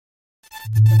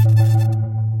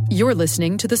You're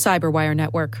listening to the Cyberwire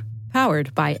Network,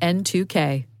 powered by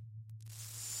N2K.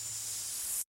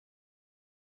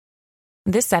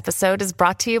 This episode is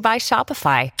brought to you by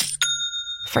Shopify.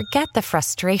 Forget the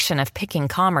frustration of picking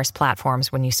commerce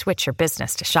platforms when you switch your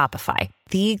business to Shopify,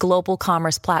 the global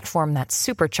commerce platform that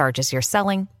supercharges your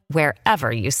selling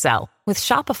wherever you sell. With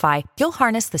Shopify, you'll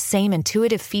harness the same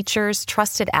intuitive features,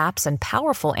 trusted apps, and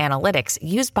powerful analytics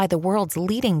used by the world's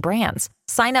leading brands.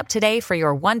 Sign up today for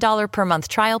your $1 per month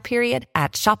trial period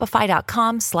at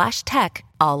shopify.com/tech,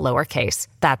 all lowercase.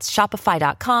 That's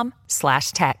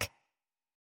shopify.com/tech.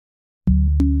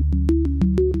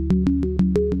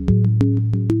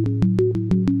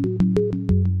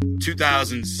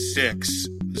 2006,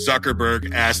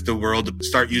 Zuckerberg asked the world to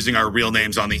start using our real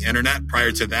names on the internet.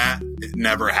 Prior to that, it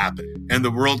never happened. And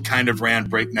the world kind of ran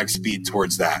breakneck speed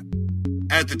towards that.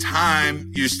 At the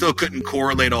time, you still couldn't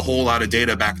correlate a whole lot of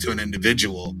data back to an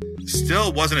individual.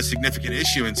 Still wasn't a significant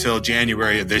issue until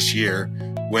January of this year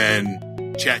when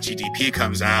ChatGPT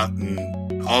comes out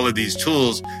and all of these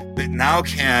tools that now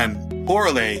can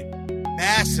correlate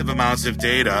massive amounts of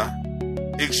data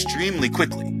extremely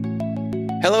quickly.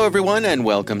 Hello, everyone, and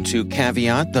welcome to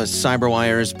Caveat, the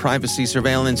CyberWire's privacy,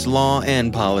 surveillance, law,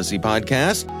 and policy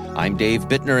podcast. I'm Dave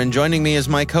Bittner, and joining me is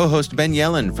my co-host Ben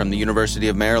Yellen from the University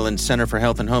of Maryland Center for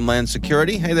Health and Homeland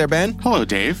Security. Hey there, Ben. Hello,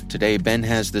 Dave. Today, Ben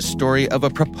has the story of a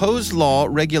proposed law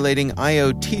regulating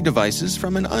IoT devices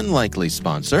from an unlikely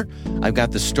sponsor. I've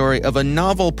got the story of a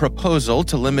novel proposal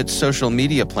to limit social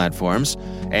media platforms.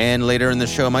 And later in the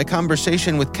show, my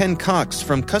conversation with Ken Cox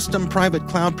from custom private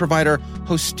cloud provider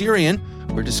Hosterian.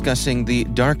 We're discussing the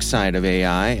dark side of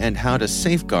AI and how to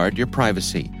safeguard your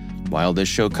privacy. While this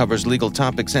show covers legal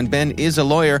topics and Ben is a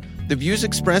lawyer, the views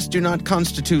expressed do not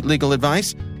constitute legal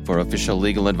advice. For official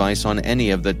legal advice on any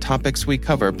of the topics we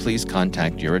cover, please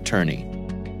contact your attorney.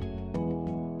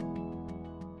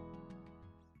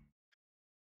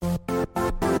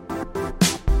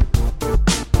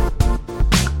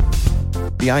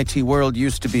 The IT world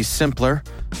used to be simpler.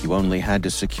 You only had to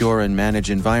secure and manage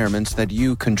environments that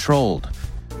you controlled.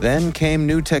 Then came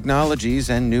new technologies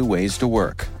and new ways to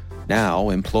work. Now,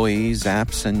 employees,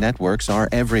 apps, and networks are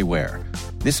everywhere.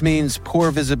 This means poor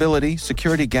visibility,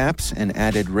 security gaps, and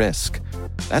added risk.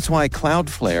 That's why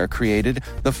Cloudflare created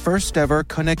the first-ever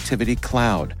connectivity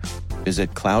cloud.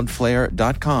 Visit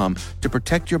cloudflare.com to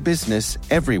protect your business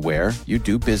everywhere you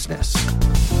do business.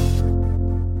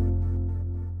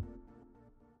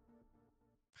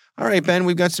 All right, Ben,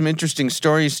 we've got some interesting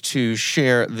stories to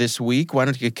share this week. Why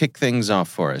don't you kick things off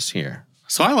for us here?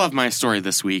 So I love my story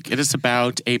this week. It is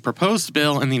about a proposed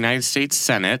bill in the United States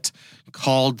Senate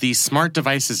called the Smart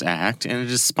Devices Act, and it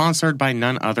is sponsored by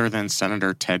none other than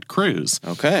Senator Ted Cruz.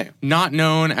 Okay. Not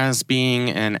known as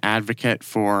being an advocate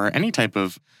for any type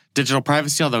of digital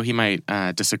privacy, although he might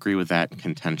disagree with that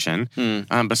contention,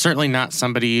 but certainly not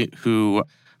somebody who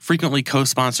frequently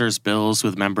co-sponsors bills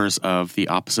with members of the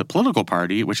opposite political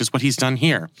party, which is what he's done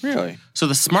here. Really? So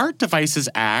the Smart Devices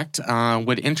Act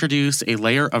would introduce a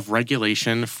layer of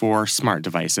regulation for smart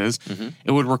devices. Mm-hmm.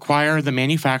 It would require the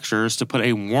manufacturers to put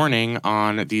a warning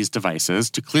on these devices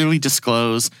to clearly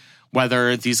disclose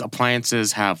whether these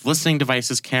appliances have listening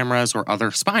devices, cameras, or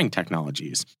other spying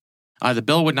technologies. The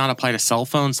bill would not apply to cell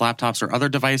phones, laptops, or other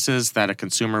devices that a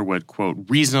consumer would, quote,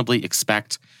 reasonably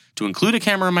expect to include a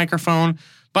camera or microphone,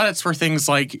 but it's for things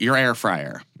like your air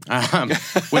fryer.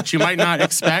 What you might not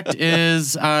expect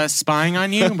is spying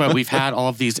on you, but we've had all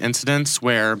of these incidents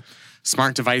where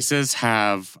smart devices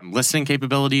have listening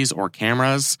capabilities or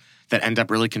cameras that end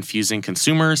up really confusing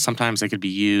consumers. Sometimes they could be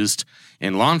used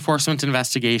in law enforcement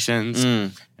investigations.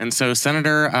 And so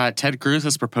Senator Ted Cruz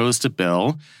has proposed a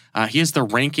bill. He is the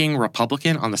ranking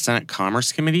Republican on the Senate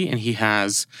Commerce Committee, and he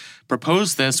has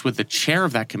proposed this with the chair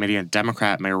of that committee, a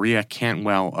Democrat, Maria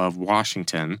Cantwell of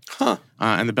Washington.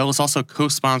 And the bill is also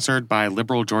co-sponsored by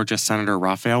liberal Georgia Senator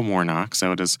Raphael Warnock,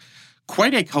 so it is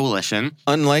quite a coalition.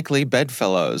 Unlikely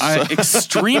bedfellows.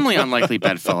 Extremely unlikely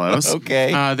bedfellows.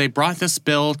 Okay. They brought this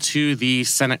bill to the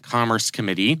Senate Commerce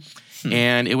Committee,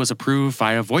 and it was approved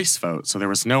via voice vote, so there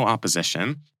was no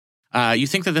opposition. You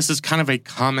think that this is kind of a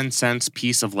common sense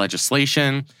piece of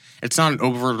legislation. It's not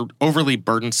an overly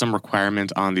burdensome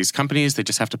requirement on these companies. They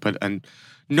just have to put a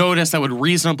notice that would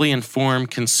reasonably inform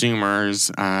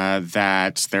consumers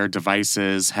that their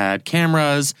devices had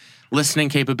cameras, listening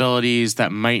capabilities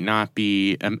that might not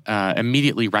be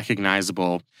immediately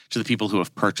recognizable to the people who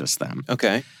have purchased them.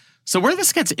 Okay. So where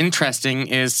this gets interesting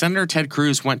is Senator Ted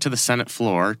Cruz went to the Senate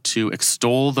floor to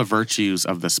extol the virtues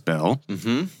of this bill.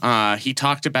 Mm-hmm. He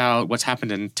talked about what's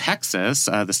happened in Texas,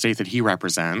 the state that he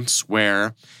represents,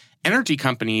 where energy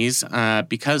companies,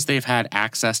 because they've had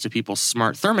access to people's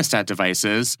smart thermostat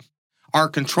devices, are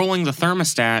controlling the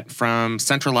thermostat from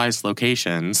centralized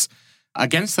locations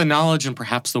against the knowledge and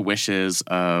perhaps the wishes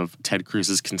of Ted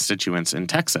Cruz's constituents in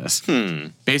Texas.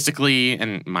 Basically,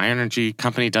 and my energy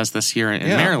company does this here in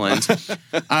Maryland,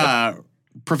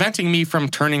 preventing me from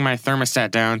turning my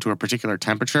thermostat down to a particular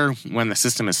temperature when the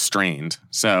system is strained.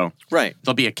 So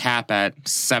there'll be a cap at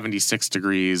 76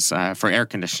 degrees for air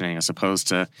conditioning as opposed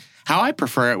to how I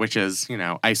prefer it, which is,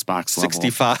 icebox level.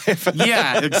 65.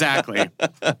 Yeah, exactly.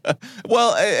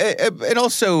 Well, and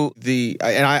also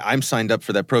I'm signed up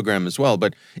for that program as well,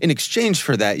 but in exchange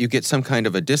for that, you get some kind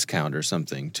of a discount or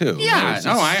something too. Yeah,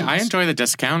 I enjoy the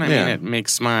discount. I mean, it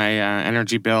makes my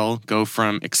energy bill go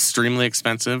from extremely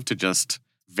expensive to just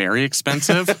very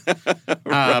expensive.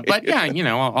 But yeah,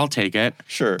 I'll take it.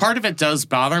 Sure. Part of it does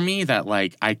bother me that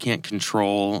I can't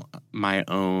control my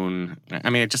own,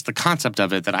 just the concept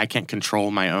of it that I can't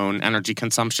control my own energy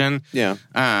consumption. Yeah.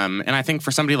 And I think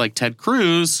for somebody like Ted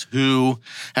Cruz, who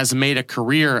has made a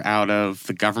career out of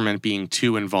the government being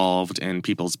too involved in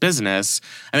people's business,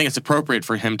 I think it's appropriate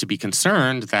for him to be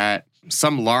concerned that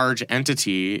some large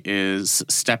entity is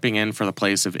stepping in for the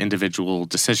place of individual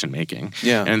decision-making.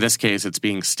 Yeah. And in this case, it's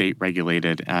being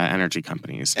state-regulated energy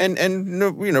companies. And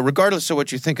regardless of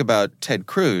what you think about Ted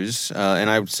Cruz,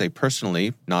 and I would say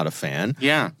personally, not a fan.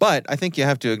 Yeah. But I think you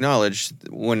have to acknowledge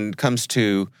when it comes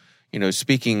to,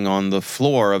 speaking on the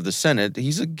floor of the Senate,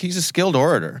 he's a skilled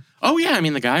orator. Oh, yeah.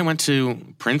 The guy went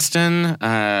to Princeton,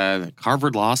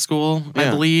 Harvard Law School,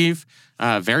 I believe.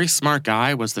 Very smart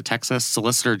guy, was the Texas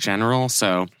Solicitor General.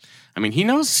 So,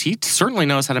 he certainly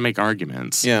knows how to make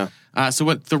arguments. Yeah. So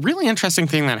what the really interesting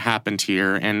thing that happened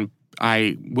here, and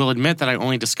I will admit that I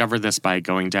only discovered this by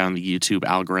going down the YouTube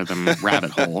algorithm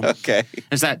rabbit hole,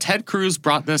 is that Ted Cruz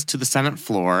brought this to the Senate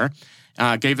floor,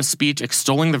 gave a speech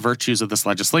extolling the virtues of this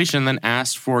legislation, then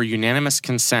asked for unanimous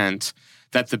consent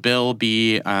that the bill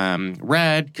be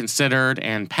read, considered,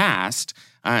 and passed,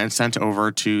 and sent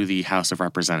over to the House of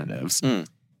Representatives.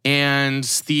 And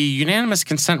the unanimous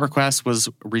consent request was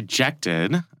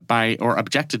objected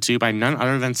to by none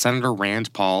other than Senator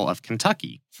Rand Paul of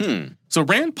Kentucky. So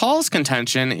Rand Paul's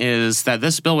contention is that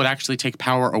this bill would actually take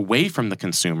power away from the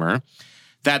consumer,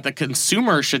 that the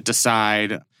consumer should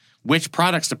decide which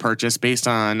products to purchase based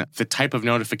on the type of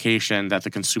notification that the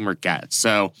consumer gets.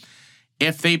 So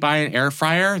if they buy an air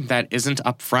fryer that isn't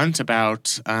upfront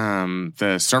about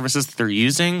the services that they're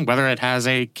using, whether it has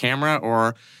a camera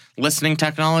or listening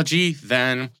technology,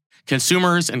 then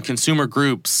consumers and consumer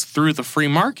groups through the free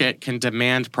market can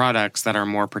demand products that are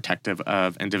more protective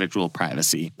of individual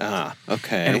privacy.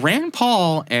 Okay. And Rand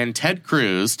Paul and Ted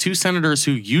Cruz, two senators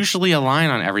who usually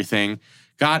align on everything,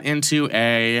 got into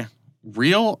a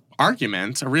real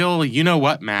argument, a real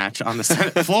you-know-what match on the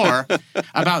Senate floor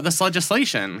about this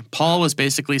legislation. Paul was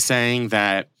basically saying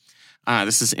that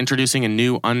this is introducing a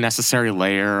new unnecessary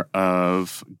layer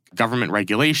of government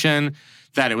regulation,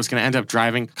 that it was going to end up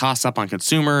driving costs up on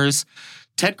consumers.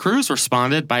 Ted Cruz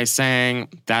responded by saying,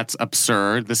 that's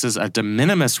absurd. This is a de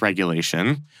minimis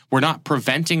regulation. We're not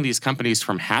preventing these companies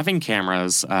from having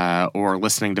cameras or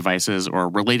listening devices or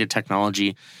related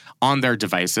technology on their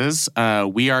devices.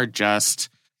 We are just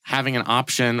having an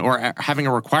option or having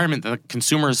a requirement that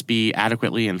consumers be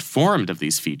adequately informed of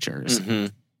these features.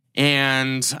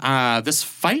 And this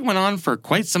fight went on for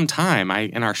quite some time.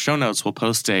 In our show notes, we'll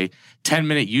post a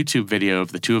 10-minute YouTube video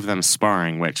of the two of them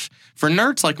sparring, which for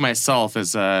nerds like myself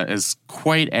is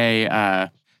quite a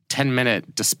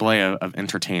 10-minute display of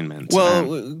entertainment.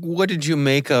 Well, what did you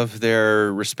make of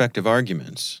their respective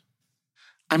arguments?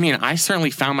 I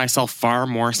certainly found myself far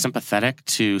more sympathetic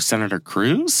to Senator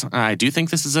Cruz. I do think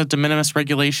this is a de minimis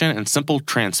regulation, and simple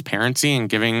transparency and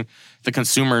giving the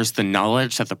consumers the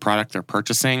knowledge that the product they're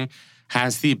purchasing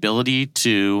has the ability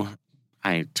to,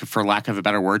 for lack of a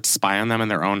better word, spy on them in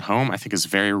their own home, I think is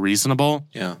very reasonable.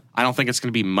 Yeah. I don't think it's going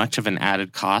to be much of an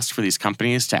added cost for these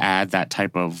companies to add that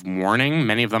type of warning.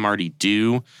 Many of them already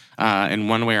do, in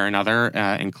one way or another,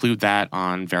 include that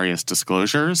on various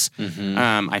disclosures.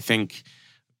 I think,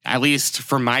 at least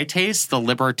for my taste, the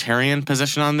libertarian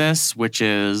position on this, which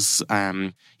is,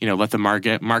 let the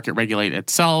market regulate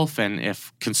itself, and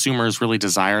if consumers really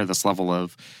desire this level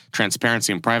of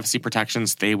transparency and privacy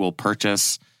protections, they will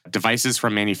purchase devices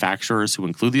from manufacturers who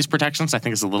include these protections, I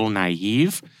think is a little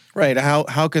naive. Right.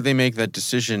 How could they make that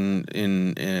decision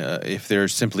if they're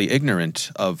simply ignorant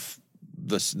of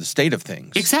the state of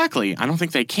things. Exactly. I don't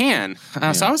think they can.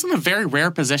 So I was in a very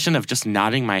rare position of just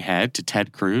nodding my head to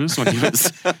Ted Cruz when he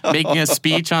was making a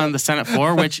speech on the Senate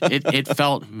floor, which it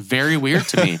felt very weird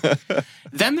to me.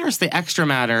 Then there's the extra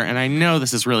matter, and I know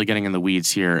this is really getting in the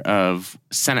weeds here, of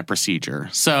Senate procedure.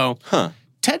 So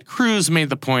Ted Cruz made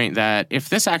the point that if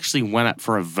this actually went up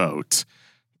for a vote,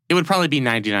 it would probably be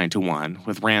 99-1,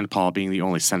 with Rand Paul being the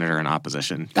only senator in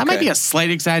opposition. That might be a slight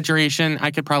exaggeration.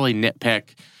 I could probably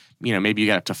nitpick. Maybe you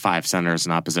get up to 5 senators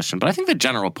in opposition. But I think the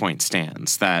general point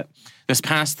stands that this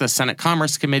passed the Senate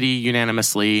Commerce Committee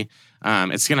unanimously.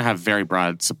 It's going to have very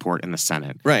broad support in the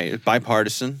Senate. Right.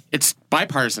 Bipartisan. It's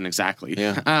bipartisan, exactly.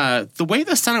 Yeah. The way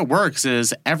the Senate works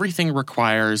is everything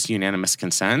requires unanimous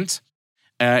consent.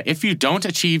 If you don't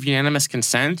achieve unanimous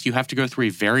consent, you have to go through a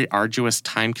very arduous,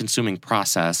 time-consuming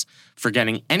process for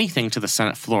getting anything to the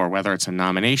Senate floor, whether it's a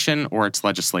nomination or it's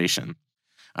legislation.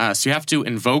 So you have to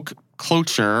invoke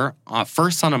cloture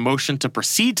first on a motion to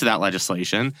proceed to that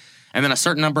legislation, and then a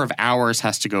certain number of hours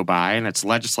has to go by, and it's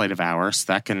legislative hours.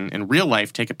 So that can, in real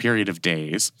life, take a period of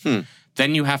days.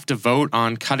 Then you have to vote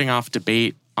on cutting off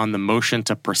debate on the motion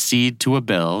to proceed to a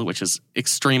bill, which is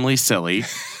extremely silly.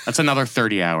 That's another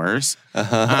 30 hours.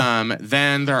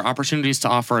 Then there are opportunities to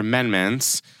offer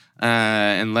amendments,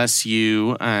 unless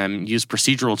you use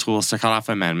procedural tools to cut off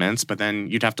amendments. But then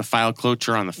you'd have to file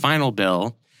cloture on the final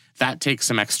bill. That takes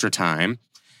some extra time.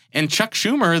 And Chuck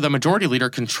Schumer, the majority leader,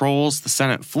 controls the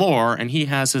Senate floor, and he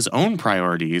has his own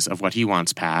priorities of what he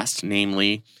wants passed,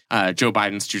 namely Joe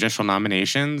Biden's judicial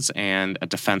nominations and a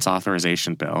defense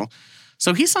authorization bill.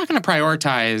 So he's not going to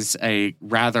prioritize a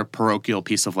rather parochial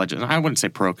piece of legislation. I wouldn't say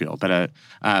parochial, but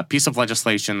a piece of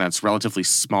legislation that's relatively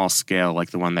small scale,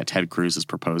 like the one that Ted Cruz is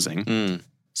proposing.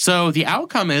 So the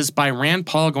outcome is, by Rand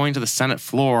Paul going to the Senate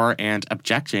floor and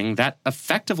objecting, that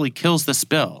effectively kills this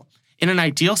bill. In an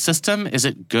ideal system, is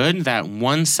it good that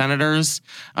one senator's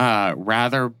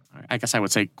rather, I guess I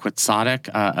would say, quixotic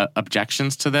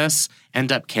objections to this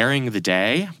end up carrying the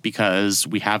day because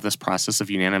we have this process of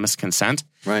unanimous consent?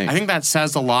 Right. I think that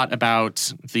says a lot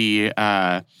about the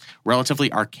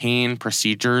relatively arcane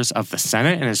procedures of the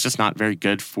Senate, and it's just not very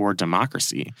good for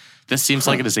democracy. This seems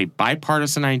like it is a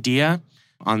bipartisan idea.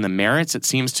 On the merits, it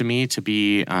seems to me to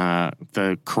be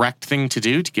the correct thing to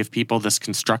do, to give people this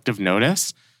constructive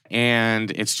notice.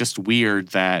 And it's just weird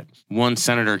that one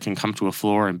senator can come to the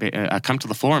floor and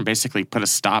basically put a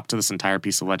stop to this entire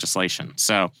piece of legislation.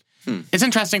 So it's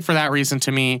interesting for that reason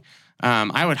to me.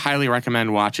 I would highly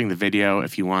recommend watching the video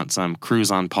if you want some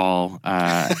Cruz on Paul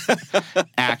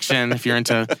action, if you're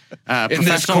into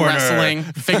professional wrestling,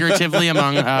 figuratively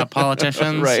among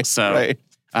politicians. Right. So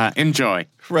enjoy.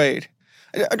 Right.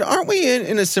 Aren't we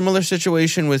in a similar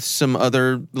situation with some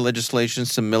other legislation,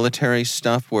 some military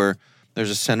stuff, where there's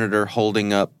a senator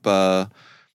holding up, I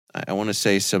want to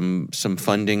say, some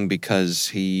funding because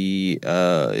he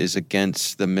is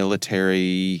against the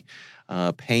military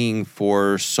paying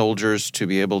for soldiers to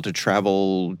be able to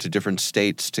travel to different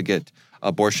states to get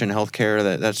abortion health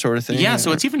care, that sort of thing? Yeah,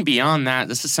 so it's even beyond that.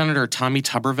 This is Senator Tommy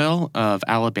Tuberville of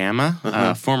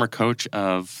Alabama, former coach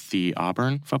of the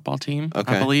Auburn football team,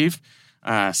 I believe.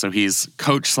 So he's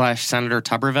Coach/Senator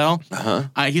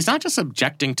Tuberville. He's not just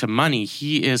objecting to money.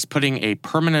 He is putting a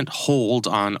permanent hold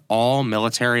on all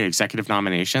military executive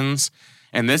nominations.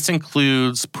 And this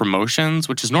includes promotions,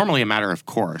 which is normally a matter of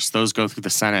course. Those go through the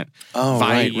Senate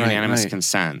via unanimous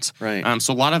consent. Right.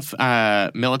 So a lot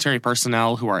of military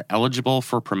personnel who are eligible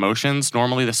for promotions,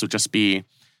 normally this would just be a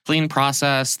clean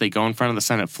process. They go in front of the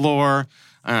Senate floor.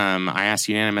 I ask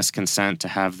unanimous consent to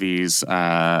have these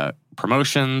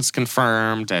promotions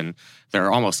confirmed, and there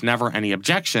are almost never any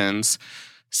objections.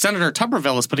 Senator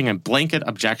Tuberville is putting a blanket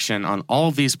objection on all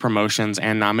of these promotions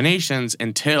and nominations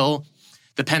until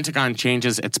the Pentagon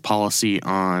changes its policy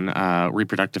on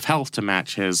reproductive health to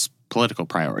match his political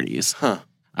priorities.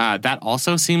 That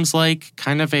also seems like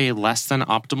kind of a less than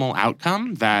optimal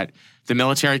outcome, that the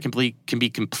military can be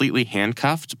completely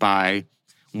handcuffed by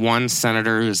one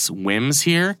senator's whims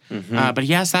here. But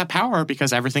he has that power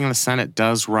because everything in the Senate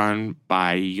does run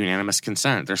by unanimous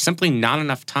consent. There's simply not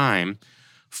enough time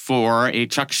for a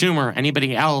Chuck Schumer or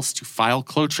anybody else to file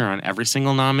cloture on every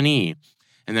single nominee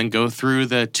and then go through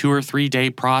the 2 or 3 day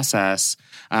process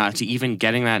to even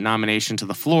getting that nomination to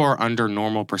the floor under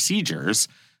normal procedures.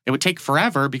 It would take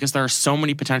forever because there are so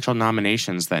many potential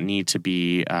nominations that need to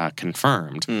be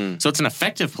confirmed. So it's an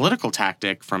effective political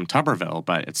tactic from Tuberville,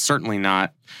 but it's certainly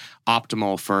not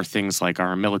optimal for things like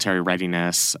our military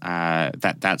readiness,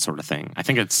 that sort of thing. I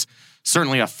think it's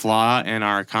certainly a flaw in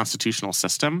our constitutional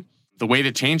system the way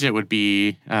to change it would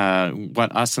be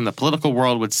what us in the political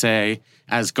world would say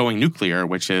as going nuclear,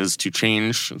 which is to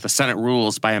change the Senate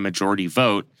rules by a majority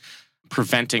vote,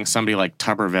 preventing somebody like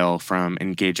Tuberville from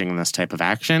engaging in this type of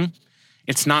action.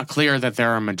 It's not clear that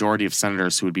there are a majority of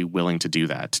senators who would be willing to do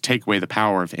that, to take away the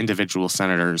power of individual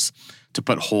senators to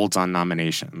put holds on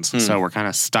nominations. So we're kind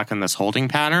of stuck in this holding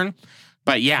pattern.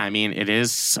 But yeah, I mean, it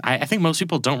is, I think most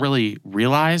people don't really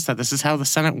realize that this is how the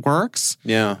Senate works.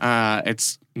 Yeah.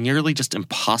 It's nearly just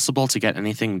impossible to get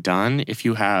anything done if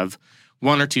you have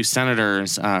one or two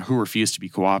senators who refuse to be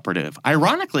cooperative.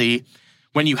 Ironically,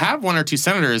 when you have one or two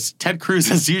senators, Ted Cruz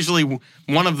is usually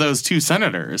one of those two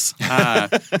senators.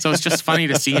 So it's just funny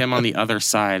to see him on the other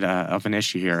side of an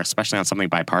issue here, especially on something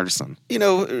bipartisan. You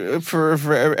know,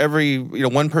 for every,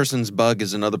 one person's bug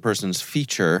is another person's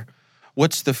feature.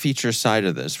 What's the feature side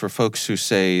of this for folks who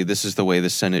say this is the way the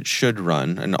Senate should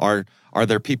run? And are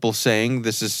there people saying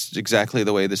this is exactly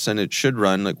the way the Senate should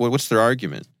run? Like, what's their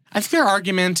argument? I think their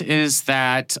argument is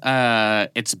that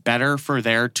it's better for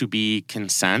there to be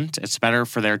consent. It's better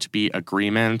for there to be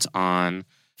agreement on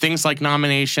things like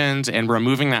nominations, and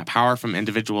removing that power from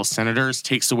individual senators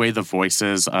takes away the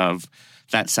voices of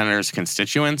that senator's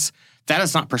constituents. That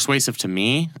is not persuasive to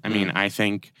me. I mean, I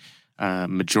think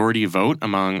majority vote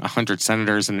among 100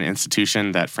 senators in an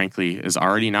institution that, frankly, is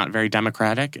already not very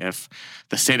democratic. If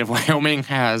the state of Wyoming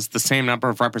has the same number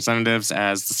of representatives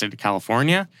as the state of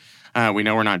California, we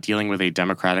know we're not dealing with a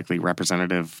democratically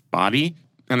representative body.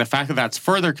 And the fact that that's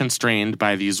further constrained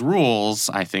by these rules,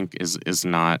 I think, is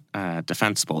not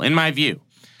defensible, in my view.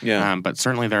 Yeah. But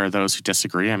certainly there are those who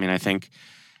disagree. I mean, I think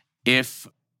if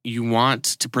you want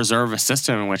to preserve a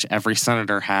system in which every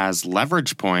senator has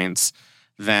leverage points,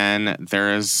 then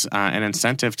there is an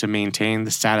incentive to maintain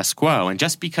the status quo. And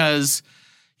just because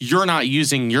you're not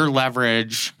using your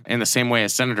leverage in the same way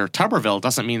as Senator Tuberville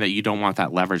doesn't mean that you don't want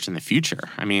that leverage in the future.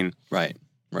 I mean... Right.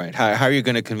 How are you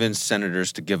going to convince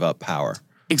senators to give up power?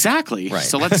 Exactly. Right.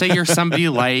 So let's say you're somebody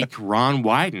like Ron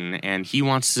Wyden, and he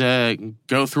wants to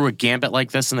go through a gambit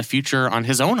like this in the future on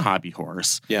his own hobby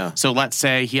horse. Yeah. So let's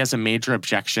say he has a major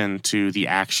objection to the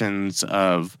actions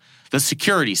of the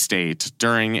security state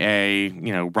during a,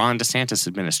 Ron DeSantis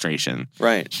administration.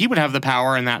 Right. He would have the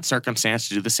power in that circumstance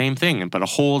to do the same thing and put a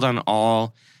hold on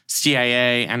all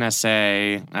CIA,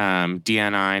 NSA,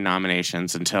 DNI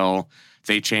nominations until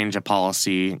they change a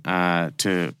policy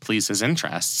to please his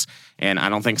interests. And I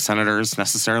don't think senators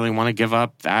necessarily want to give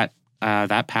up that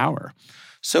power.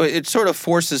 So it sort of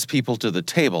forces people to the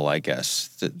table, I guess.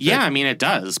 Yeah, I mean, it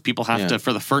does. People have to,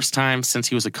 for the first time since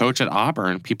he was a coach at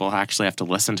Auburn, people actually have to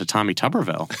listen to Tommy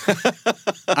Tuberville.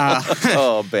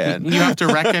 Oh, Ben. You have to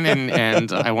reckon,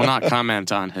 and I will not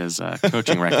comment on his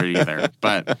coaching record either.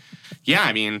 But yeah,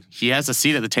 I mean, he has a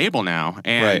seat at the table now.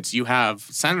 And you have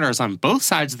senators on both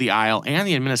sides of the aisle and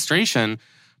the administration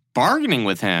bargaining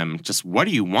with him. Just, what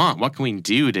do you want? What can we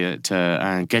do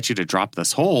to get you to drop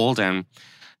this hold? And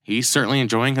he's certainly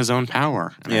enjoying his own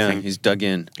power. And yeah, I think, he's dug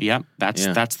in. Yep,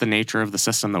 that's the nature of the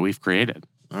system that we've created.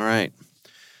 All right.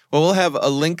 Well, we'll have a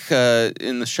link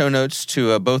in the show notes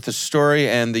to both the story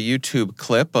and the YouTube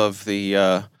clip of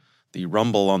the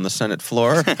rumble on the Senate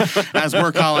floor. As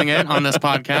we're calling it on this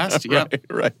podcast. Yep.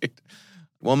 Right.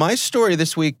 Well, my story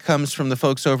this week comes from the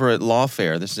folks over at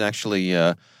Lawfare. This is actually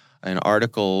an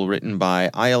article written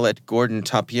by Ayelet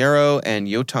Gordon-Tapiero and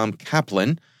Yotam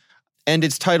Kaplan, and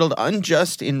it's titled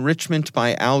Unjust Enrichment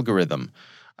by Algorithm.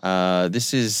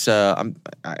 This is, I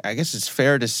guess it's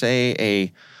fair to say,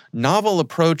 a novel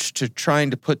approach to trying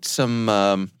to put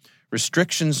some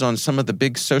restrictions on some of the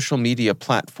big social media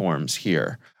platforms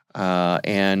here.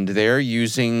 And they're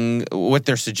using, what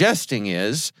they're suggesting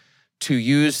is to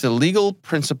use the legal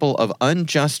principle of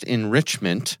unjust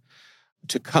enrichment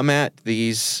to come at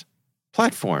these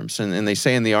platforms. And they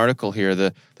say in the article here,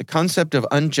 the concept of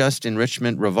unjust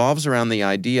enrichment revolves around the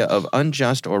idea of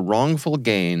unjust or wrongful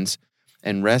gains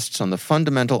and rests on the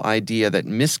fundamental idea that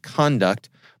misconduct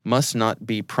must not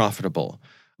be profitable.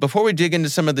 Before we dig into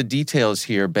some of the details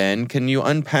here, Ben, can you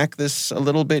unpack this a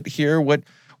little bit here? What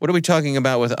are we talking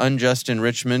about with unjust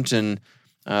enrichment, and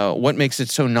what makes it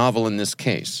so novel in this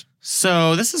case?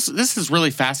 So this is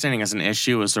really fascinating as an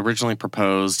issue. It was originally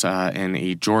proposed in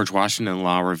a George Washington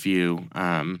Law Review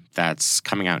that's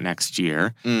coming out next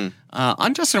year.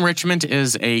 Unjust enrichment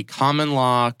is a common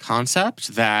law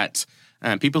concept that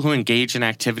people who engage in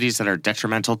activities that are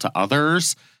detrimental to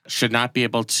others should not be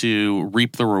able to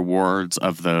reap the rewards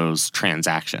of those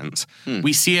transactions.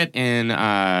 We see it in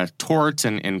torts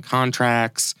and in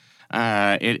contracts.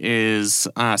 It is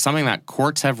something that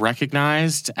courts have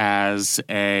recognized as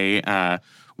a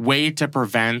way to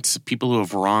prevent people who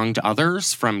have wronged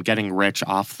others from getting rich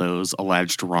off those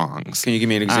alleged wrongs. Can you give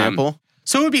me an example?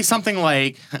 So it would be something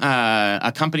like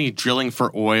a company drilling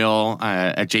for oil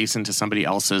adjacent to somebody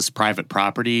else's private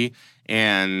property,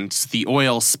 and the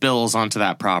oil spills onto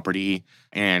that property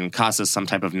and causes some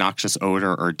type of noxious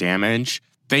odor or damage.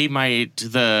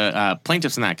 The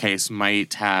plaintiffs in that case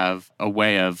might have a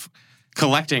way of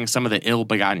collecting some of the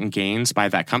ill-begotten gains by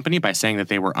that company by saying that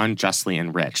they were unjustly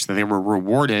enriched, that they were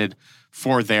rewarded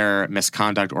for their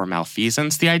misconduct or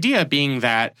malfeasance. The idea being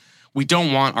that we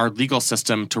don't want our legal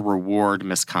system to reward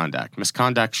misconduct.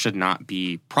 Misconduct should not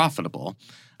be profitable.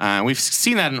 We've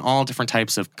seen that in all different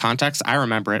types of contexts. I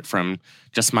remember it from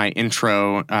just my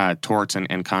intro torts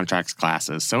and contracts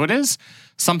classes. So it is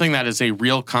something that is a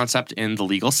real concept in the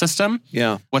legal system.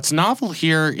 Yeah. What's novel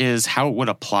here is how it would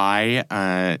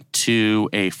apply to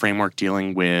a framework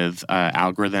dealing with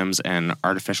algorithms and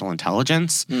artificial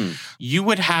intelligence. You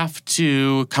would have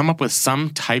to come up with some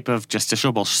type of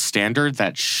justiciable standard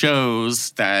that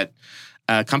shows that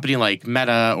a company like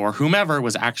Meta or whomever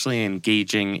was actually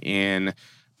engaging in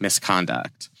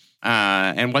misconduct.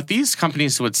 And what these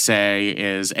companies would say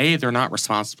is, A, they're not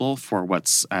responsible for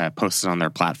what's posted on their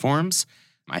platforms.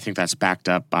 I think that's backed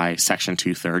up by Section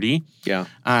 230. Yeah.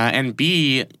 And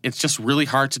B, it's just really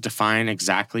hard to define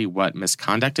exactly what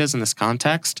misconduct is in this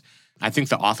context. I think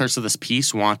the authors of this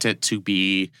piece want it to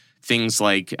be things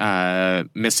like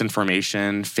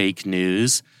misinformation, fake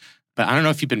news. But I don't know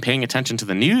if you've been paying attention to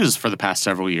the news for the past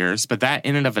several years, but that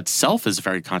in and of itself is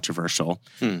very controversial.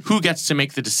 Who gets to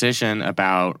make the decision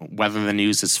about whether the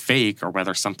news is fake or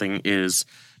whether something is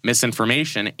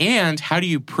misinformation? And how do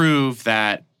you prove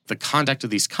that the conduct of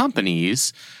these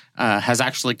companies has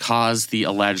actually caused the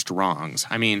alleged wrongs?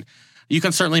 I mean, you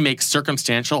can certainly make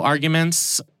circumstantial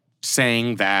arguments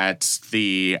saying that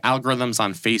the algorithms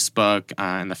on Facebook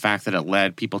and the fact that it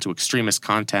led people to extremist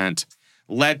content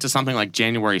led to something like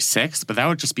January 6th, but that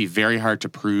would just be very hard to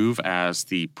prove as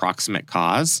the proximate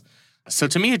cause. So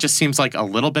to me, it just seems like a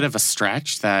little bit of a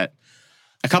stretch that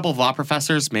a couple of law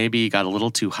professors maybe got a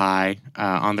little too high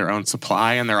on their own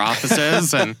supply in their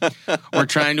offices and were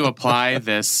trying to apply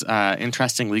this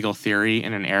interesting legal theory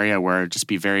in an area where it'd just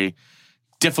be very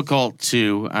difficult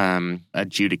to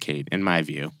adjudicate, in my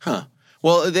view. Huh.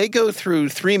 Well, they go through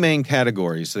three main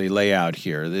categories they lay out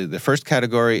here. The first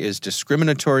category is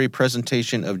discriminatory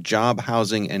presentation of job,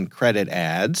 housing, and credit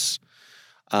ads.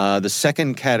 The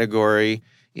second category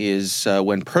is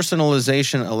when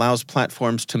personalization allows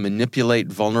platforms to manipulate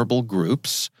vulnerable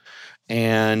groups.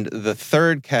 And the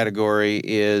third category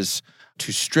is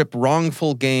to strip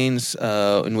wrongful gains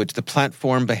in which the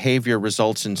platform behavior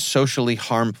results in socially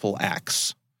harmful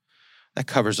acts. That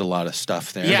covers a lot of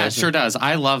stuff there. Yeah, it sure does.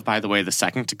 I love, by the way, the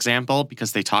second example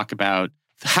because they talk about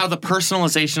how the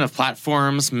personalization of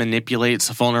platforms manipulates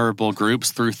vulnerable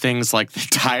groups through things like the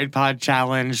Tide Pod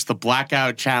Challenge, the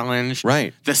Blackout Challenge,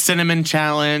 right, the Cinnamon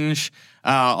Challenge,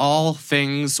 all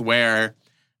things where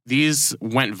these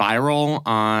went viral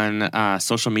on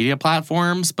social media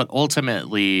platforms, but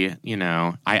ultimately, you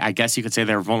know, I guess you could say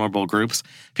they're vulnerable groups.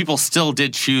 People still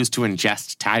did choose to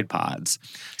ingest Tide Pods.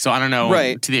 So I don't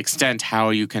know to the extent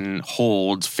how you can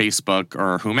hold Facebook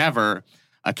or whomever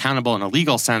accountable in a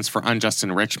legal sense for unjust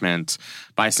enrichment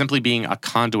by simply being a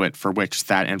conduit for which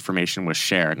that information was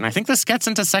shared. And I think this gets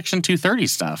into Section 230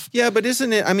 stuff. Yeah, but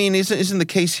isn't it, I mean, isn't the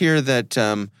case here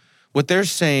that what they're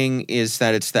saying is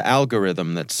that it's the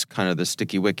algorithm that's kind of the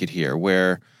sticky wicket here,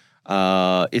 where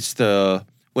it's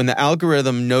when the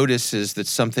algorithm notices that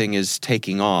something is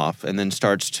taking off and then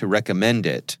starts to recommend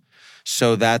it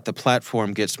so that the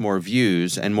platform gets more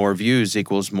views, and more views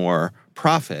equals more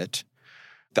profit.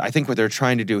 I think what they're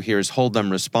trying to do here is hold them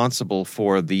responsible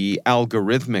for the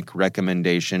algorithmic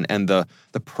recommendation and the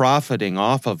profiting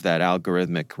off of that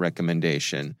algorithmic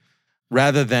recommendation,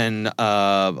 rather than,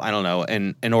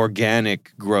 an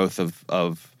organic growth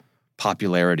of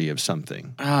popularity of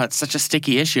something. It's such a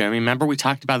sticky issue. I mean, remember we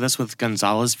talked about this with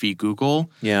Gonzalez v. Google?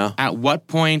 Yeah. At what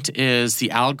point is the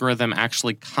algorithm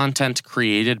actually content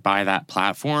created by that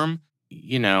platform?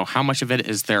 You know, how much of it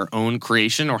is their own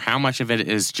creation, or how much of it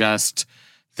is just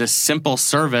this simple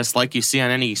service like you see on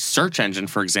any search engine,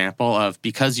 for example, of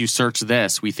because you search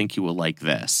this, we think you will like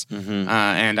this. Mm-hmm.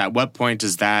 And at what point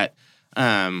is that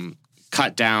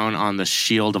cut down on the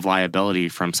shield of liability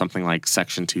from something like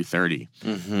Section 230?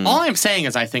 Mm-hmm. All I'm saying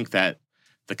is I think that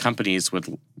the companies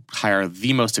would hire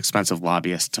the most expensive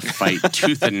lobbyists to fight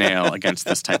tooth and nail against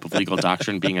this type of legal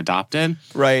doctrine being adopted.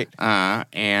 Right.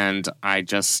 And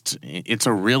it's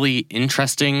a really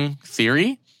interesting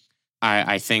theory.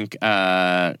 I think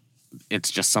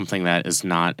it's just something that is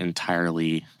not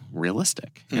entirely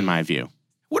realistic, in my view.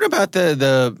 What about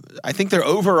I think their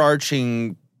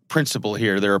overarching principle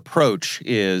here, their approach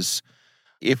is,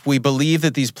 if we believe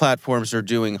that these platforms are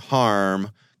doing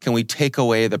harm, can we take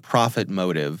away the profit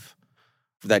motive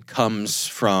that comes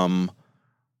from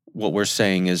what we're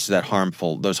saying is those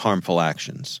harmful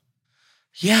actions?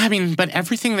 Yeah, but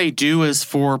everything they do is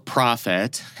for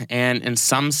profit. And in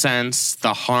some sense,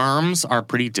 the harms are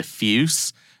pretty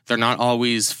diffuse. They're not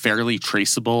always fairly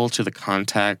traceable to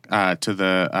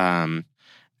the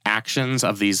actions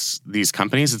of these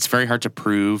companies. It's very hard to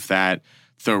prove that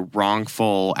the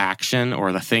wrongful action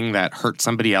or the thing that hurt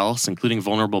somebody else, including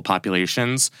vulnerable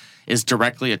populations, is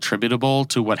directly attributable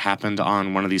to what happened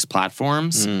on one of these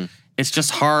platforms. It's just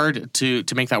hard to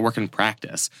make that work in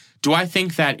practice. Do I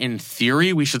think that in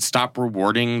theory we should stop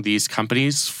rewarding these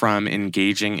companies from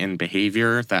engaging in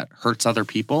behavior that hurts other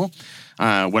people?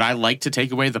 Would I like to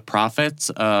take away the profits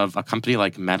of a company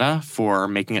like Meta for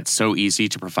making it so easy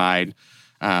to provide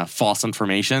false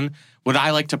information? Would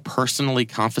I like to personally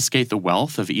confiscate the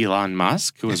wealth of Elon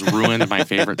Musk, who has ruined my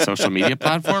favorite social media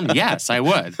platform? Yes, I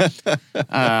would.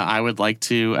 I would like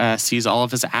to seize all of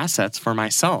his assets for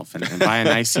myself and buy a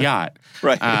nice yacht.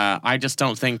 Right. I just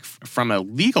don't think from a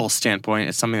legal standpoint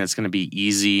it's something that's going to be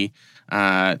easy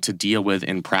to deal with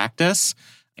in practice.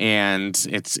 And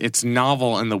it's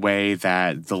novel in the way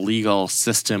that the legal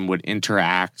system would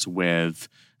interact with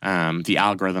the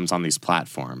algorithms on these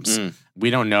platforms. We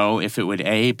don't know if it would,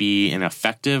 be an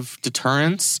effective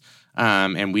deterrence,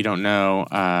 and we don't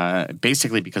know,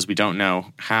 basically because we don't know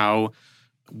how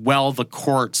well the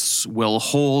courts will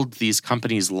hold these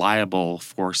companies liable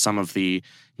for some of the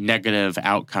negative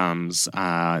outcomes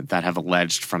that have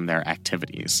alleged from their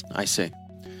activities. I see.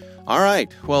 All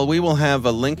right. Well, we will have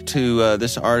a link to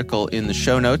this article in the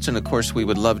show notes. And of course, we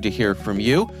would love to hear from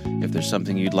you. If there's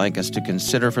something you'd like us to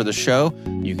consider for the show,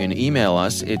 you can email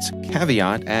us. It's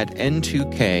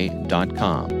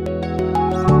caveat@n2k.com.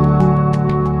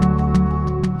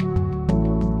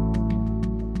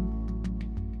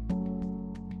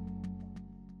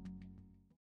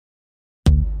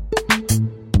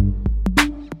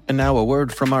 And now a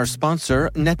word from our sponsor,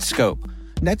 Netskope.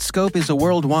 Netskope is a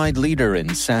worldwide leader in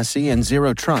SASE and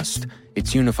Zero Trust.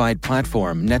 Its unified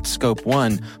platform, Netskope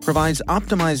One, provides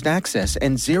optimized access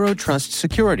and Zero Trust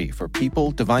security for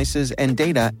people, devices, and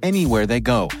data anywhere they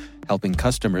go, helping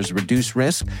customers reduce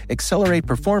risk, accelerate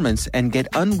performance, and get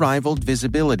unrivaled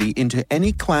visibility into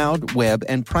any cloud, web,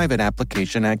 and private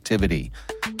application activity.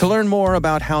 To learn more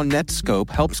about how Netskope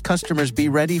helps customers be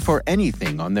ready for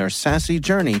anything on their SASE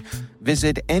journey,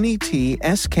 visit netskope.com.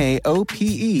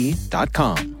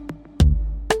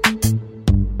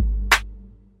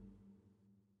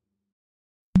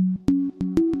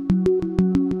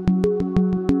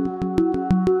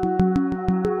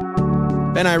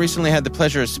 Ben, I recently had the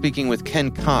pleasure of speaking with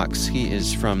Ken Cox. He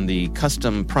is from the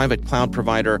custom private cloud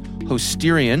provider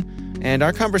Hosterian, and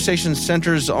our conversation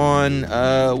centers on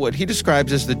what he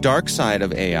describes as the dark side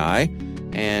of AI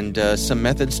and some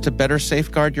methods to better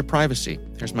safeguard your privacy.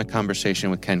 Here's my conversation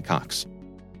with Ken Cox.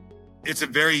 It's a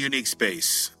very unique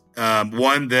space,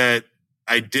 one that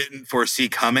I didn't foresee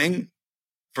coming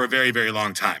for a very, very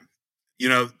long time.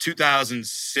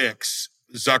 2006,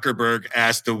 Zuckerberg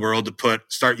asked the world to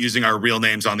start using our real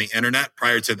names on the internet.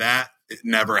 Prior to that, it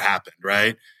never happened,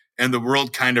 right? And the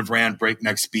world kind of ran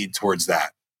breakneck speed towards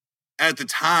that. At the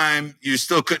time, you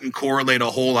still couldn't correlate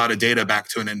a whole lot of data back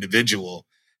to an individual.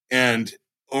 And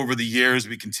over the years,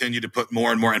 we continued to put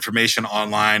more and more information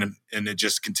online, and it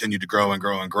just continued to grow and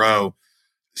grow and grow.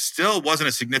 Still wasn't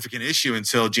a significant issue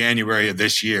until January of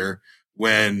this year,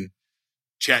 when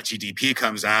ChatGPT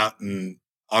comes out and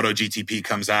AutoGTP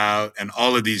comes out, and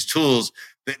all of these tools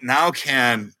that now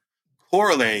can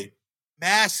correlate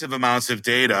massive amounts of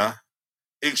data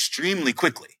extremely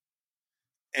quickly.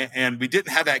 And we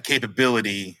didn't have that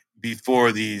capability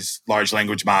before these large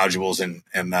language modules and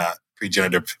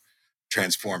pre-generative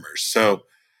transformers. So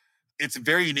it's a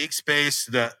very unique space.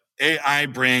 The AI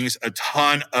brings a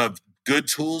ton of good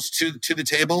tools to the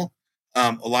table,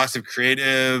 lots of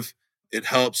creative. It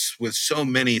helps with so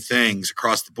many things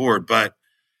across the board. But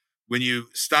when you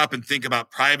stop and think about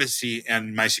privacy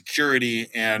and my security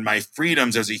and my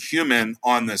freedoms as a human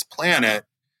on this planet,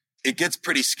 it gets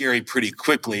pretty scary pretty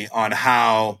quickly on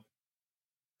how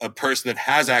a person that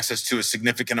has access to a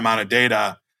significant amount of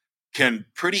data can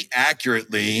pretty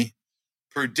accurately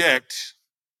predict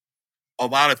a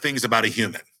lot of things about a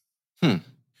human. Can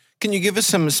you give us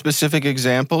some specific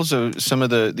examples of some of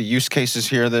the use cases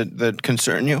here that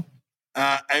concern you?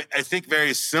 I think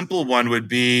very simple one would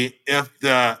be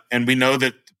and we know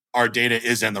that our data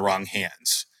is in the wrong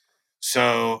hands.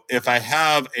 So if I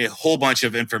have a whole bunch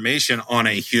of information on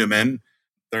a human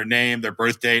their name, their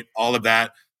birth date, all of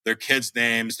that, their kids'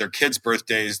 names, their kids'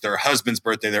 birthdays, their husband's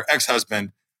birthday, their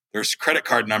ex-husband, their credit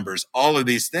card numbers, all of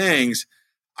these things,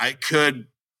 I could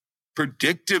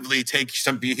predictively take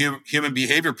some human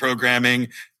behavior programming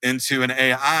into an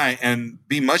AI and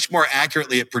be much more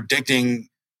accurately at predicting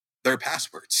their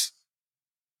passwords.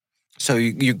 So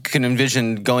you can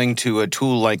envision going to a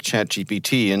tool like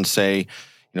ChatGPT and say,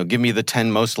 give me the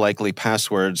 10 most likely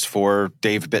passwords for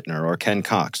Dave Bittner or Ken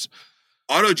Cox.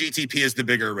 Auto GTP is the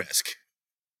bigger risk.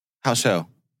 How so?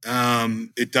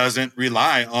 It doesn't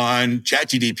rely on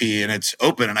ChatGPT, and it's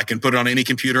open, and I can put it on any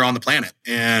computer on the planet,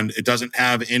 and it doesn't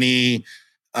have any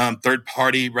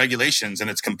third-party regulations, and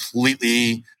it's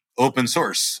completely open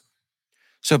source.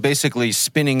 So basically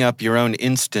spinning up your own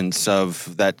instance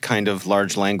of that kind of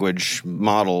large language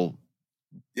model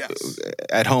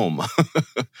at home.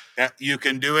 You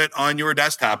can do it on your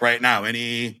desktop right now.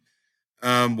 Any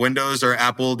Windows or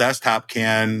Apple desktop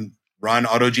can run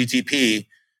Auto GTP,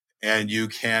 and you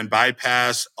can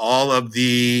bypass all of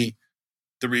the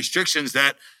restrictions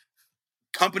that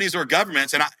companies or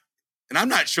governments, and I'm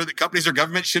not sure that companies or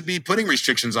governments should be putting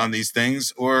restrictions on these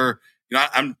things, or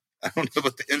I don't know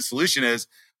what the end solution is,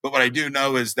 but what I do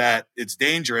know is that it's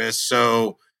dangerous.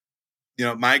 So,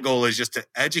 my goal is just to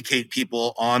educate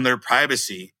people on their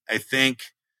privacy. I think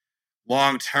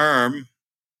long term,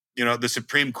 the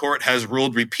Supreme Court has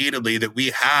ruled repeatedly that we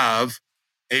have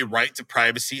a right to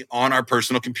privacy on our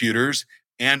personal computers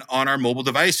and on our mobile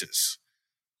devices.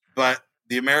 But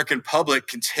the American public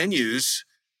continues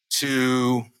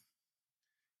to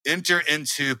enter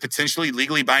into potentially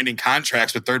legally binding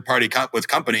contracts with third-party with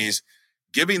companies,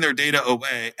 giving their data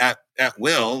away at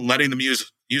will, letting them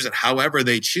use it however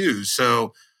they choose.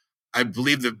 So I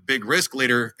believe the big risk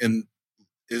later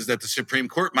is that the Supreme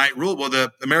Court might rule, well,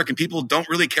 the American people don't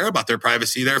really care about their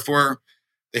privacy. Therefore,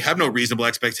 they have no reasonable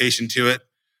expectation to it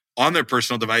on their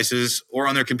personal devices or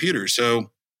on their computers.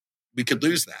 So we could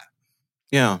lose that.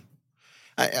 Yeah.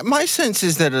 My sense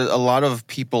is that a lot of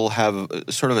people have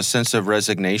sort of a sense of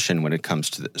resignation when it comes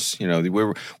to this.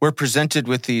 We're presented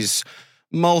with these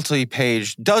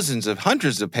multi-page,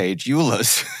 hundreds of page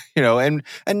EULAs,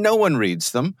 and no one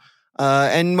reads them.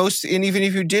 And even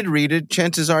if you did read it,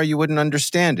 chances are you wouldn't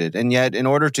understand it. And yet, in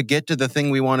order to get to the thing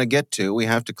we want to get to, we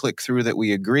have to click through that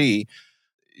we agree.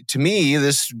 To me,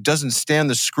 this doesn't stand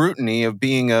the scrutiny of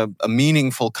being a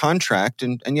meaningful contract,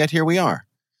 and yet here we are.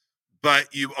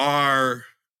 But you are,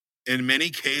 in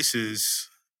many cases,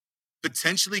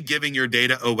 potentially giving your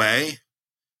data away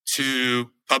to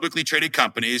publicly traded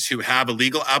companies who have a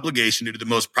legal obligation to do the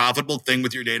most profitable thing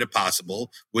with your data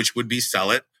possible, which would be sell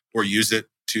it or use it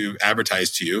to advertise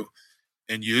to you,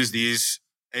 and use these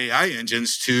AI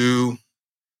engines to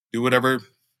do whatever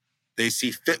they see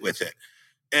fit with it.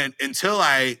 And until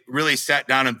I really sat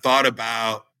down and thought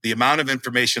about the amount of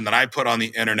information that I put on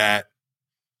the internet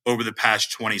over the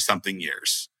past 20-something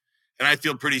years, and I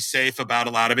feel pretty safe about a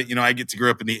lot of it. I get to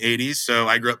grow up in the 80s, so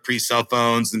I grew up pre-cell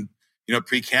phones and,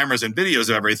 pre-cameras and videos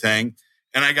of everything.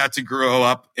 And I got to grow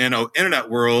up in an internet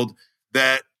world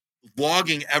that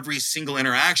logging every single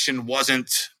interaction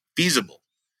wasn't feasible.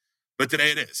 But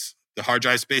today it is. The hard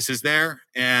drive space is there.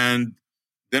 And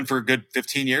then for a good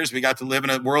 15 years, we got to live in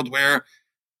a world where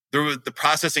the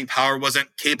processing power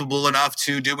wasn't capable enough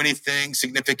to do anything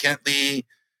significantly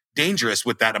dangerous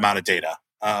with that amount of data.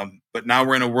 But now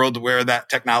we're in a world where that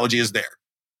technology is there.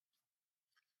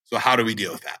 So how do we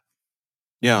deal with that?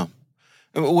 Yeah.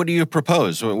 What do you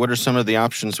propose? What are some of the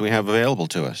options we have available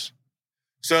to us?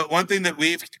 So one thing that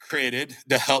we've created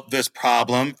to help this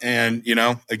problem, and,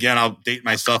 again, I'll date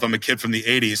myself. I'm a kid from the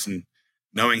 80s, and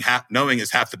knowing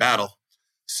is half the battle.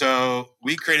 So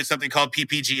we created something called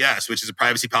PPGS, which is a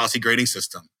privacy policy grading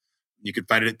system. You can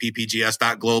find it at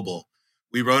ppgs.global.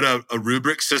 We wrote a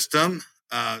rubric system,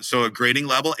 so a grading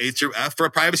level A through F for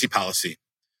a privacy policy.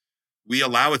 We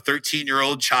allow a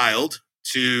 13-year-old child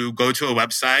to go to a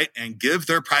website and give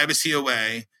their privacy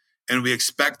away, and we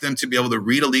expect them to be able to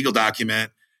read a legal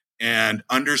document and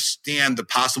understand the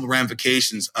possible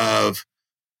ramifications of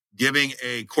giving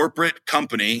a corporate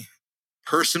company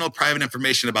personal private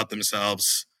information about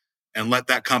themselves and let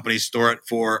that company store it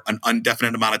for an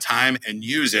indefinite amount of time and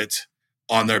use it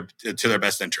to their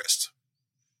best interest.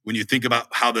 When you think about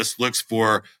how this looks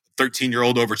for a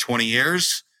 13-year-old over 20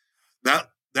 years,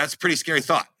 that's a pretty scary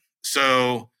thought.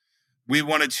 So we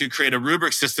wanted to create a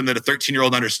rubric system that a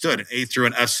 13-year-old understood, an A through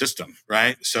an F system,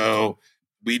 right? So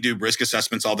we do risk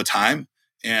assessments all the time,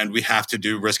 and we have to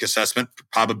do risk assessment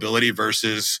probability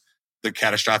versus the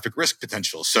catastrophic risk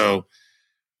potential. So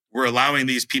we're allowing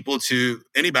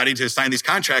anybody to sign these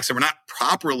contracts, and we're not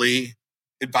properly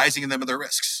advising them of their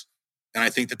risks. And I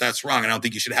think that that's wrong. I don't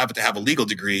think you should have to have a legal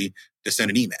degree to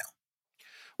send an email.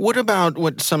 What about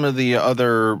what some of the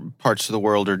other parts of the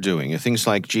world are doing? Things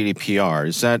like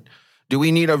GDPR. Do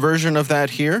we need a version of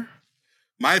that here?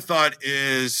 My thought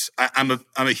is I'm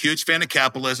a huge fan of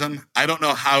capitalism. I don't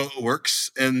know how it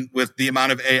works with the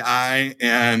amount of AI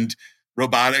and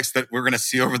robotics that we're going to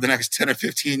see over the next 10 or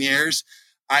 15 years.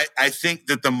 I think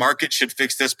that the market should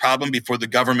fix this problem before the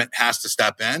government has to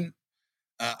step in.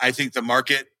 I think the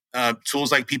market,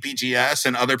 tools like PPGS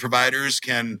and other providers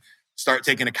can start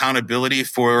taking accountability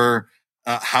for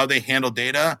how they handle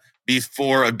data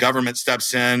before a government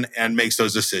steps in and makes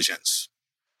those decisions.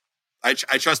 I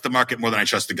trust the market more than I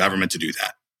trust the government to do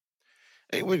that.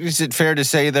 Is it fair to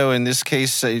say, though, in this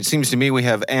case, it seems to me we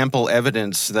have ample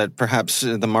evidence that perhaps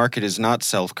the market is not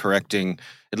self-correcting,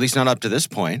 at least not up to this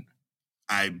point?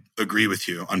 I agree with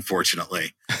you,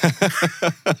 unfortunately. and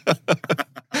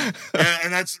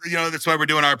that's why we're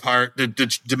doing our part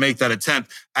to make that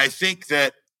attempt. I think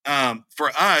that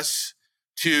for us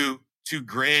to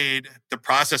grade the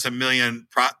process a million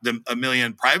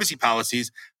privacy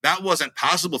policies, that wasn't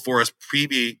possible for us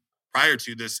prior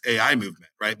to this AI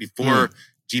movement, right? Before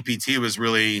GPT was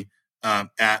really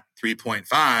at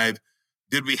 3.5,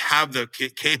 did we have the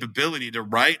capability to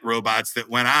write robots that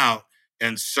went out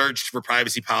and searched for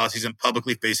privacy policies and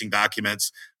publicly facing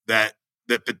documents that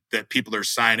people are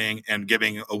signing and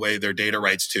giving away their data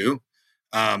rights to,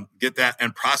 get that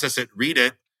and process it, read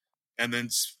it, and then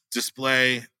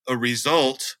display a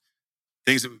result.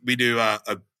 Things that we do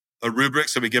a rubric,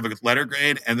 so we give a letter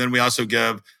grade, and then we also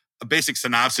give a basic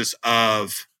synopsis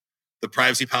of the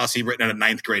privacy policy written at a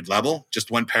 9th grade level,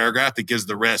 just one paragraph that gives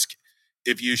the risk.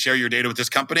 If you share your data with this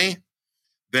company,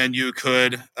 then you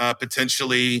could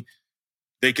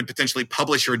they could potentially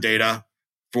publish your data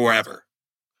forever.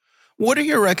 What are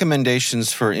your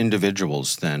recommendations for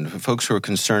individuals then, for folks who are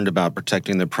concerned about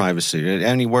protecting their privacy?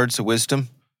 Any words of wisdom?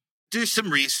 Do some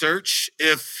research.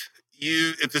 If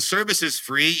the service is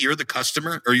free, you're the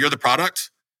customer or you're the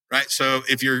product, right? So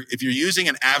if you're using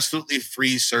an absolutely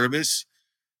free service,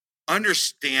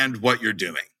 understand what you're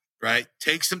doing, right?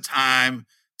 Take some time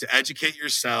to educate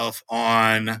yourself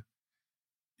on,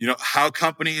 how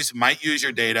companies might use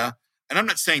your data. And I'm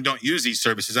not saying don't use these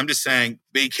services. I'm just saying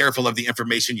be careful of the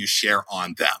information you share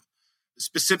on them,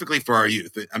 specifically for our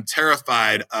youth. I'm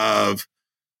terrified of,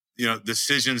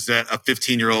 decisions that a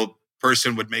 15-year-old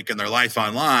person would make in their life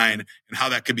online and how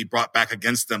that could be brought back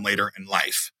against them later in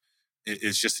life.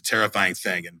 It's just a terrifying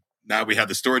thing. And now we have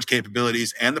the storage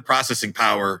capabilities and the processing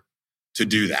power to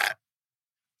do that.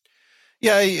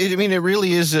 Yeah, it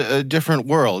really is a different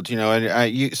world.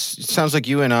 It sounds like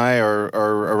you and I are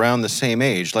around the same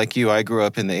age. Like you, I grew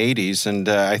up in the 80s, and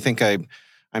I think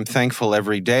I'm thankful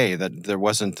every day that there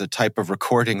wasn't the type of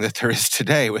recording that there is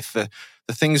today with the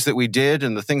things that we did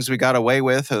and the things we got away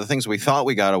with or the things we thought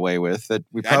we got away with that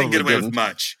we probably didn't get away with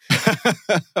much.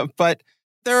 But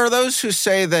there are those who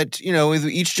say that, with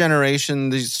each generation,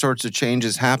 these sorts of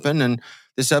changes happen and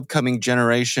this upcoming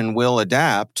generation will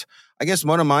adapt. I guess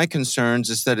one of my concerns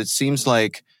is that it seems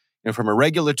like, from a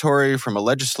regulatory, from a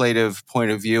legislative point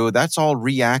of view, that's all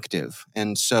reactive.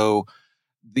 And so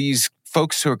these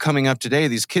folks who are coming up today,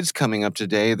 these kids coming up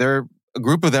today, a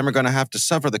group of them are going to have to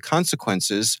suffer the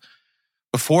consequences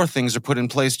before things are put in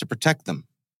place to protect them.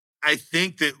 I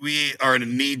think that we are in a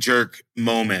knee-jerk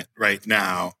moment right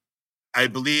now. I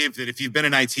believe that if you've been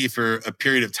in IT for a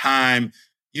period of time,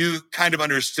 you kind of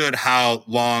understood how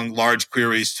long large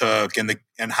queries took and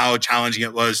how challenging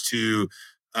it was to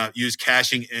use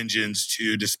caching engines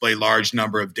to display large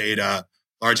amounts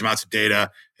of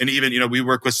data. And even, we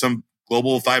work with some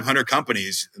global 500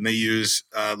 companies and they use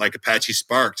like Apache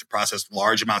Spark to process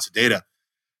large amounts of data.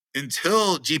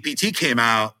 Until GPT came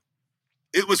out,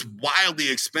 it was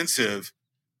wildly expensive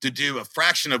to do a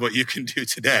fraction of what you can do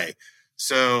today.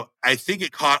 So I think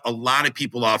it caught a lot of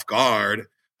people off guard.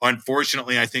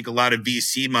 Unfortunately, I think a lot of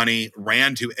VC money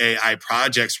ran to AI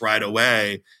projects right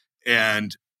away.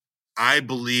 And I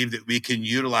believe that we can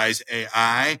utilize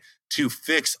AI to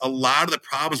fix a lot of the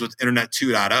problems with Internet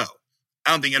 2.0. I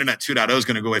don't think Internet 2.0 is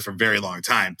going to go away for a very long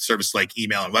time. Services like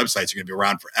email and websites are going to be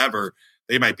around forever.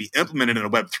 They might be implemented in a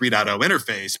Web 3.0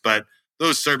 interface, but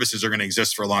those services are going to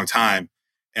exist for a long time.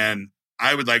 And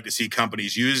I would like to see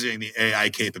companies using the AI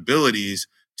capabilities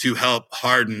to help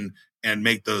harden and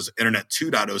make those Internet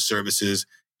 2.0 services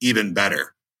even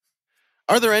better.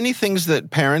 Are there any things that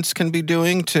parents can be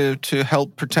doing to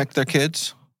help protect their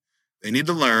kids? They need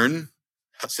to learn,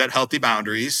 set healthy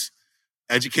boundaries,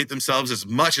 educate themselves as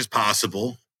much as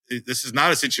possible. This is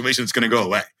not a situation that's going to go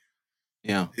away.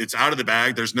 Yeah. It's out of the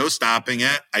bag. There's no stopping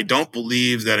it. I don't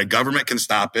believe that a government can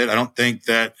stop it. I don't think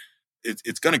that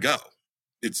it's going to go.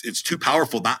 It's too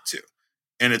powerful not to.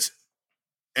 And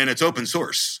it's open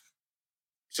source.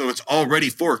 So it's already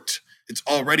forked. It's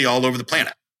already all over the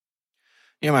planet.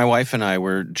 Yeah, my wife and I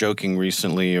were joking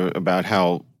recently about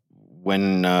how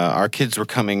when our kids were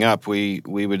coming up, we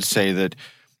would say that,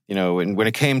 and when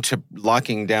it came to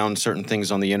locking down certain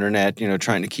things on the internet,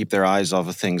 trying to keep their eyes off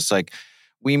of things, like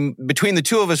between the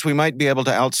two of us, we might be able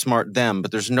to outsmart them,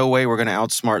 but there's no way we're going to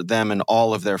outsmart them and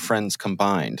all of their friends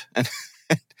combined.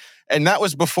 And that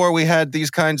was before we had these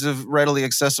kinds of readily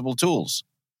accessible tools.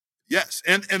 Yes,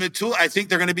 and the tool, I think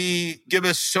they're going to give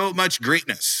us so much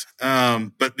greatness.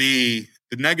 But the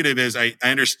negative is I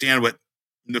understand what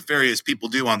nefarious people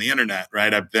do on the internet,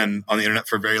 right? I've been on the internet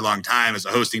for a very long time as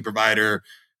a hosting provider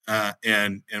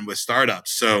and with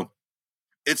startups. So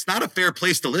it's not a fair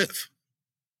place to live.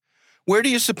 Where do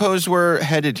you suppose we're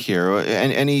headed here?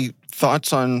 And any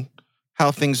thoughts on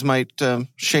how things might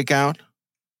shake out?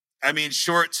 I mean,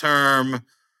 short term,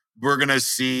 we're going to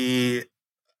see,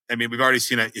 we've already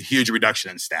seen a huge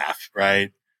reduction in staff,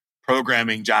 right?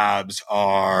 Programming jobs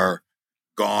are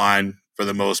gone for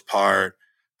the most part.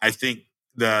 I think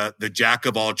the jack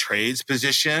of all trades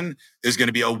position is going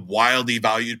to be a wildly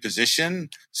valued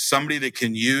position. Somebody that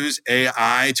can use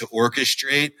AI to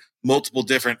orchestrate multiple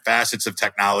different facets of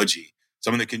technology.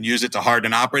 Someone that can use it to harden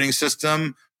an operating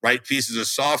system, write pieces of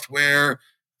software,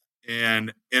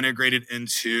 and integrate it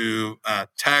into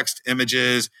text,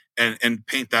 images, and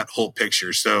paint that whole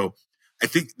picture. So I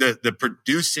think the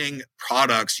producing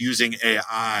products using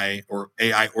AI or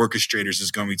AI orchestrators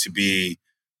is going to be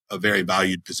a very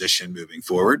valued position moving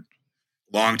forward.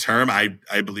 Long term, I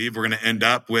believe we're going to end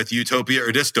up with utopia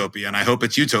or dystopia, and I hope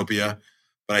it's utopia,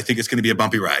 but I think it's going to be a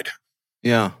bumpy ride.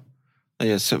 Yeah.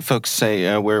 So folks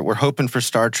say we're hoping for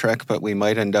Star Trek, but we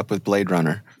might end up with Blade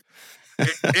Runner.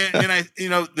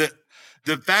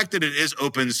 The fact that it is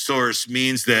open source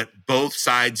means that both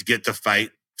sides get to fight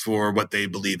for what they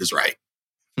believe is right.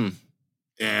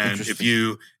 And if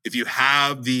you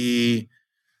have the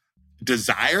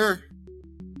desire,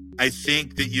 I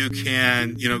think that you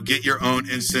can, get your own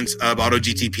instance of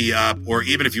AutoGTP up, or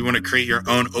even if you want to create your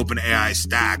own OpenAI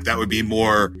stack, that would be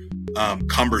more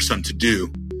cumbersome to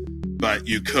do. But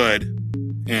you could,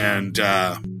 and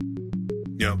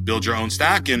build your own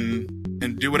stack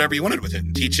and do whatever you wanted with it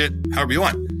and teach it however you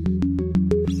want.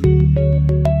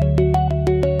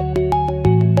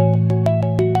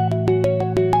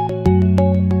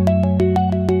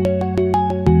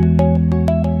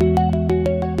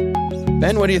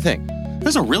 Ben, what do you think? It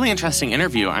was a really interesting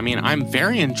interview. I'm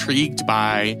very intrigued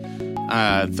by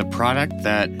the product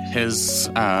that his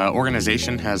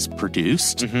organization has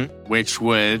produced, which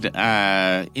would,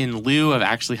 in lieu of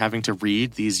actually having to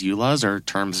read these EULAs or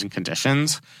terms and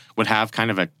conditions, would have kind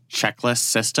of a checklist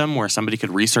system where somebody could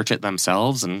research it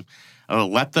themselves and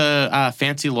let the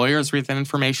fancy lawyers read that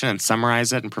information and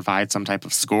summarize it and provide some type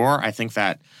of score. I think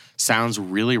that sounds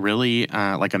really, really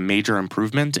like a major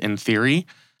improvement in theory.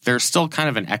 There's still kind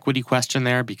of an equity question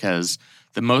there because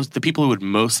the people who would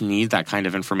most need that kind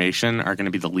of information are going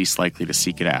to be the least likely to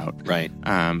seek it out. Right.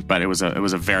 But it was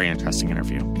a very interesting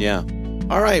interview. Yeah.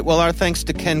 All right. Well, our thanks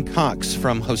to Ken Cox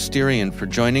from Hosterian for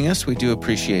joining us. We do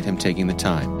appreciate him taking the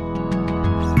time.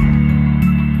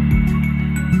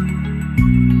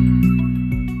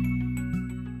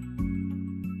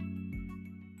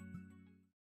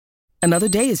 Another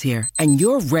day is here, and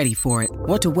you're ready for it.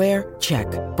 What to wear? Check.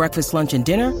 Breakfast, lunch, and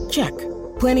dinner? Check.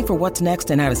 Planning for what's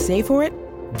next and how to save for it?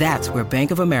 That's where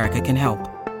Bank of America can help.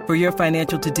 For your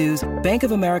financial to-dos, Bank of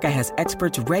America has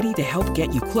experts ready to help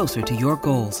get you closer to your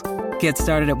goals. Get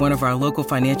started at one of our local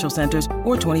financial centers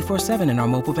or 24/7 in our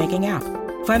mobile banking app.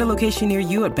 Find a location near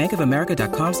you at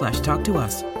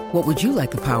bankofamerica.com/talktous. What would you like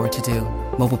the power to do?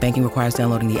 Mobile banking requires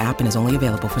downloading the app and is only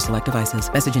available for select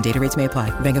devices. Message and data rates may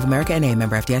apply. Bank of America NA,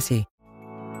 member FDIC.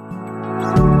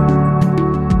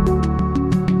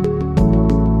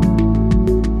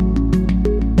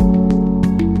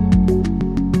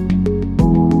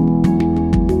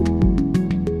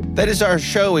 That is our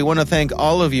show. We want to thank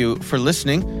all of you for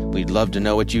listening. We'd love to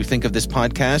know what you think of this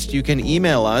podcast. You can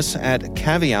email us at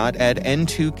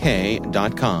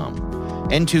caveat@n2k.com.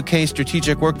 N2K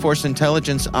Strategic Workforce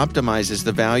Intelligence optimizes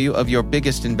the value of your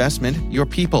biggest investment, your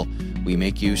people. We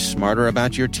make you smarter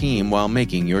about your team while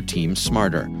making your team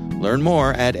smarter. Learn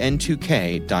more at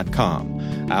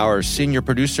n2k.com. Our senior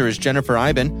producer is Jennifer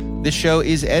Iben. This show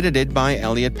is edited by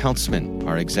Elliot Peltzman.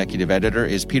 Our executive editor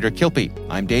is Peter Kilpe.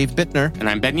 I'm Dave Bittner. And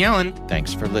I'm Ben Yellen.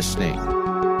 Thanks for listening.